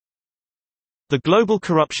The Global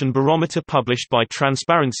Corruption Barometer published by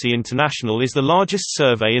Transparency International is the largest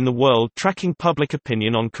survey in the world tracking public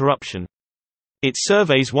opinion on corruption. It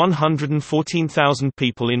surveys 114,000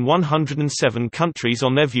 people in 107 countries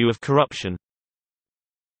on their view of corruption.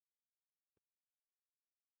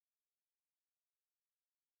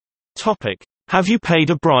 Topic: Have you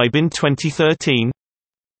paid a bribe in 2013?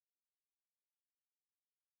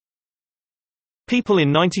 People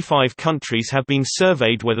in 95 countries have been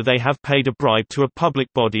surveyed whether they have paid a bribe to a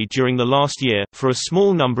public body during the last year. For a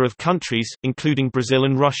small number of countries, including Brazil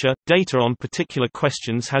and Russia, data on particular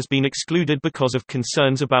questions has been excluded because of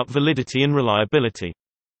concerns about validity and reliability.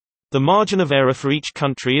 The margin of error for each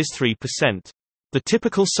country is 3%. The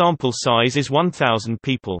typical sample size is 1,000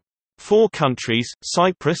 people. 4 countries,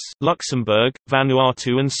 Cyprus, Luxembourg,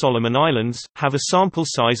 Vanuatu and Solomon Islands, have a sample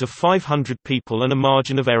size of 500 people and a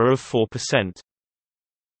margin of error of 4%.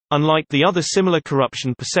 Unlike the other similar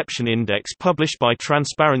corruption perception index published by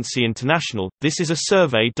Transparency International, this is a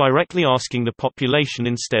survey directly asking the population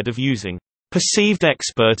instead of using perceived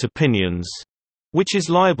expert opinions, which is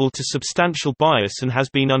liable to substantial bias and has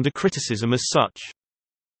been under criticism as such.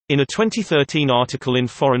 In a 2013 article in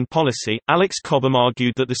Foreign Policy, Alex Cobham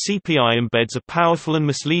argued that the CPI embeds a powerful and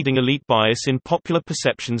misleading elite bias in popular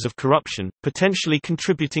perceptions of corruption, potentially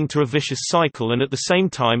contributing to a vicious cycle and at the same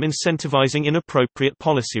time incentivizing inappropriate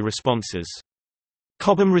policy responses.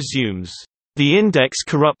 Cobham resumes, "The index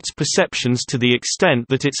corrupts perceptions to the extent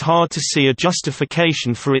that it's hard to see a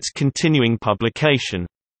justification for its continuing publication."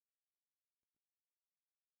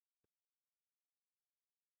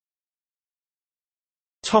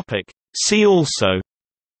 See also: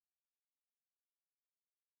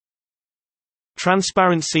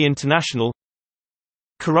 Transparency International,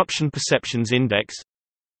 Corruption Perceptions Index,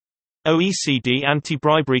 OECD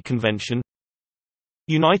Anti-Bribery Convention,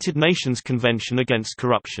 United Nations Convention Against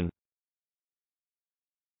Corruption.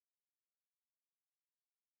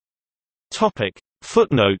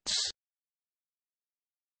 Footnotes.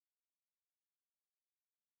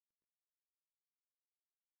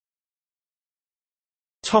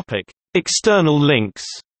 External links.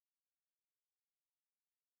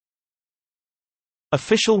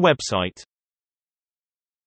 Official website.